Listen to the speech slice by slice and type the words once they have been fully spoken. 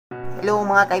Hello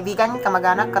mga kaibigan,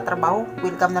 kamag-anak, katrabaho.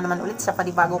 Welcome na naman ulit sa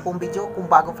panibago kong video. Kung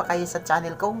bago pa kayo sa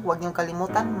channel ko, huwag niyong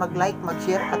kalimutan mag-like,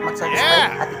 mag-share at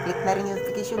mag-subscribe. At i-click na rin yung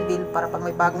notification bell para pag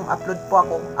may bagong upload po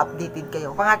ako, updated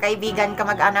kayo. Mga kaibigan,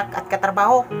 kamag-anak at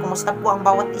katrabaho, kumusta po ang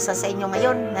bawat isa sa inyo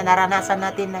ngayon na naranasan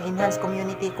natin na enhanced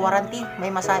community quarantine? May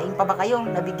masaing pa ba kayo?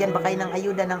 Nabigyan ba kayo ng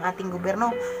ayuda ng ating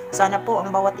gobyerno? Sana po ang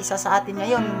bawat isa sa atin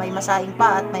ngayon may masaing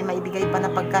pa at may maibigay pa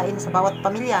na pagkain sa bawat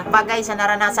pamilya. Bagay sa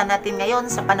naranasan natin ngayon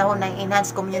sa panahon ng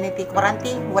enhanced community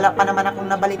quarantine, wala pa naman akong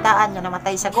nabalitaan na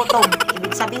namatay sa gutom.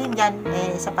 Ibig sabihin yan,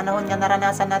 sa panahon nga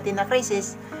naranasan natin na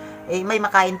crisis, may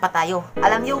makain pa tayo.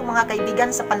 Alam nyo mga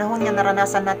kaibigan, sa panahon nga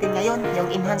naranasan natin ngayon,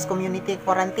 yung enhanced community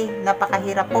quarantine,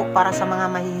 napakahirap po para sa mga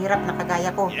mahihirap na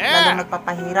kagaya ko. Lalo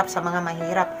nagpapahirap sa mga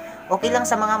mahihirap. Okay lang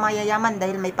sa mga mayayaman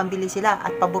dahil may pambili sila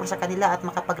at pabor sa kanila at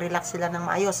makapag-relax sila ng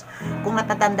maayos. Kung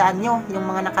natatandaan nyo, yung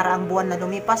mga nakaraang buwan na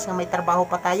lumipas, na may trabaho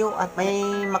pa tayo at may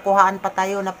makuhaan pa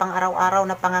tayo na pang-araw-araw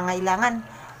na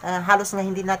pangangailangan, halos nga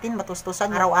hindi natin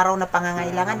matustusan araw-araw na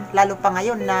pangangailangan, lalo pa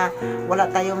ngayon na wala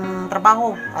tayong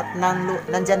trabaho at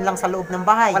nandyan lang sa loob ng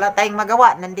bahay, wala tayong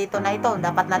magawa, nandito na ito,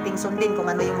 dapat nating sundin kung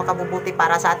ano yung makabubuti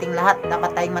para sa ating lahat.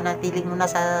 Dapat tayong manatiling muna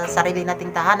sa sarili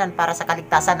nating tahanan para sa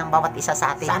kaligtasan ng bawat isa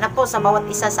sa atin. Sana po sa bawat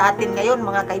isa sa atin ngayon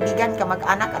mga kaibigan,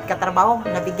 kamag-anak at katrabaho,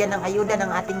 nabigyan ng ayuda ng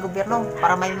ating gobyerno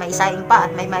para may maisaing pa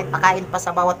at may maipakain pa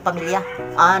sa bawat pamilya.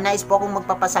 Nais po akong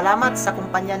magpapasalamat sa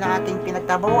kumpanya na aking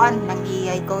pinagtrabahuan ng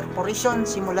EEI Corporation.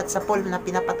 Simulat sa poll na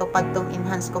pinapatupad tong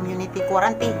enhanced community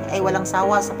quarantine ay walang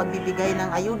sawa sa pagbibigay ng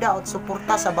ayuda at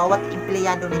suporta sa bawat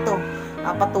empleyado nito.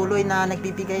 Patuloy na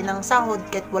nagbibigay ng sahod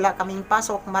kahit wala kaming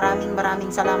pasok.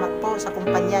 Maraming salamat po sa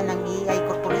kumpanya ng EEI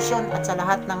Corporation at sa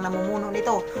lahat ng namumuno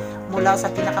nito, mula sa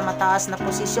pinakamataas na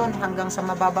posisyon hanggang sa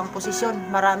mababang posisyon.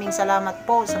 Maraming salamat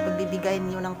po sa pagbibigay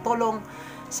niyo ng tulong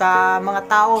sa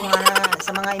mga tao,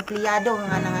 sa mga empleyado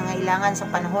nga nangangailangan sa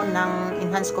panahon ng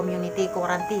enhanced community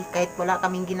quarantine. Kahit wala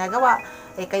kaming ginagawa,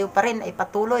 kayo pa rin ay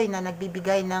patuloy na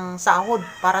nagbibigay ng sahod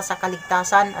para sa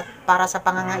kaligtasan at para sa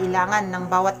pangangailangan ng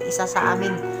bawat isa sa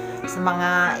amin, sa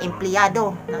mga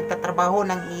empleyado na nagtatrabaho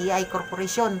ng EEI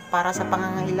Corporation, para sa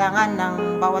pangangailangan ng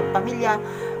bawat pamilya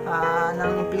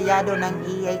ng empleyado ng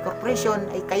EEI Corporation,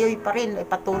 ay kayo'y pa rin ay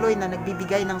patuloy na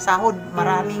nagbibigay ng sahod.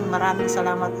 Maraming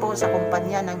salamat po sa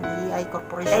kumpanya ng EEI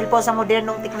Corporation. Dahil po sa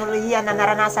modernong teknolohiya na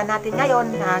naranasan natin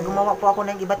ngayon, gumawa po ako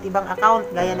ng iba't ibang account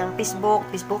gaya ng Facebook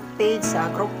page,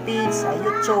 group page,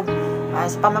 YouTube.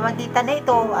 Sa pamamagitan na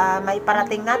ito,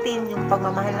 maiparating natin yung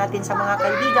pagmamahal natin sa mga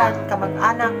kaibigan,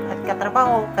 kamag-anak at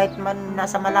katrabaho kahit man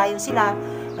nasa malayo sila.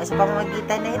 Sa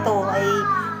pamamagitan na ito ay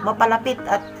mapalapit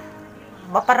at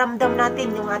maparamdam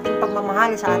natin yung ating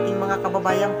pagmamahal sa ating mga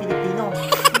kababayang Pilipino.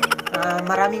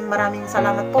 Maraming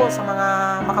salamat po sa mga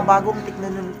makabagong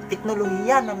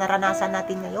teknolohiya na naranasan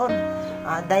natin ngayon.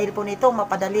 Dahil po nito,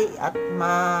 mapadali at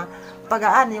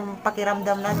mapagaan yung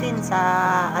pakiramdam natin sa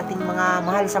ating mga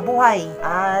mahal sa buhay.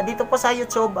 Dito po sa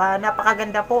YouTube,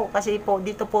 napakaganda po kasi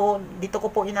dito ko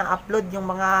po ina-upload yung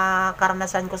mga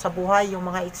karanasan ko sa buhay, yung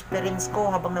mga experience ko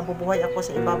habang nabubuhay ako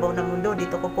sa ibabaw ng mundo.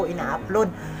 Dito ko po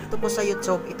ina-upload. Dito po sa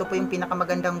YouTube, ito po yung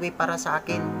pinakamagandang way para sa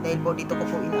akin dahil po dito ko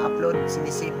po ina-upload,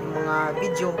 sinisave yung mga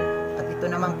video. At ito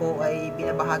naman po ay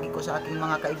binabahagi ko sa aking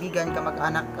mga kaibigan,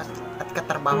 kamag-anak at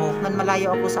katrabaho. Man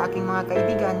malayo ako sa aking mga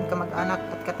kaibigan, kamag-anak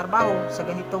at katrabaho, sa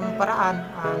ganitong paraan,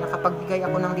 nakapagbigay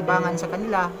ako ng libangan sa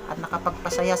kanila at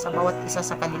nakapagpasaya sa bawat isa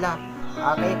sa kanila.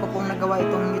 Kaya ko pong nagawa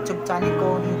itong YouTube channel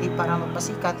ko, hindi para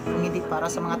magpasikat, kundi para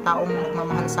sa mga taong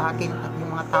nagmamahal sa akin at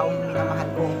yung mga taong minamahal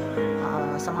ko.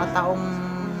 Sa mga taong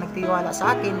nagtiwala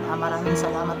sa akin, maraming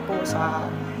salamat po sa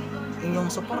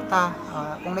inyong suporta.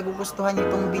 Kung nagugustuhan niyo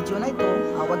itong video na ito,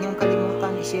 huwag niyong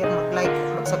kalimutan i-share, mag-like,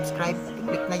 mag-subscribe at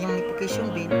i-click na yung notification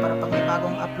bell para pag may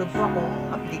bagong upload po ako,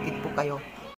 updated po kayo.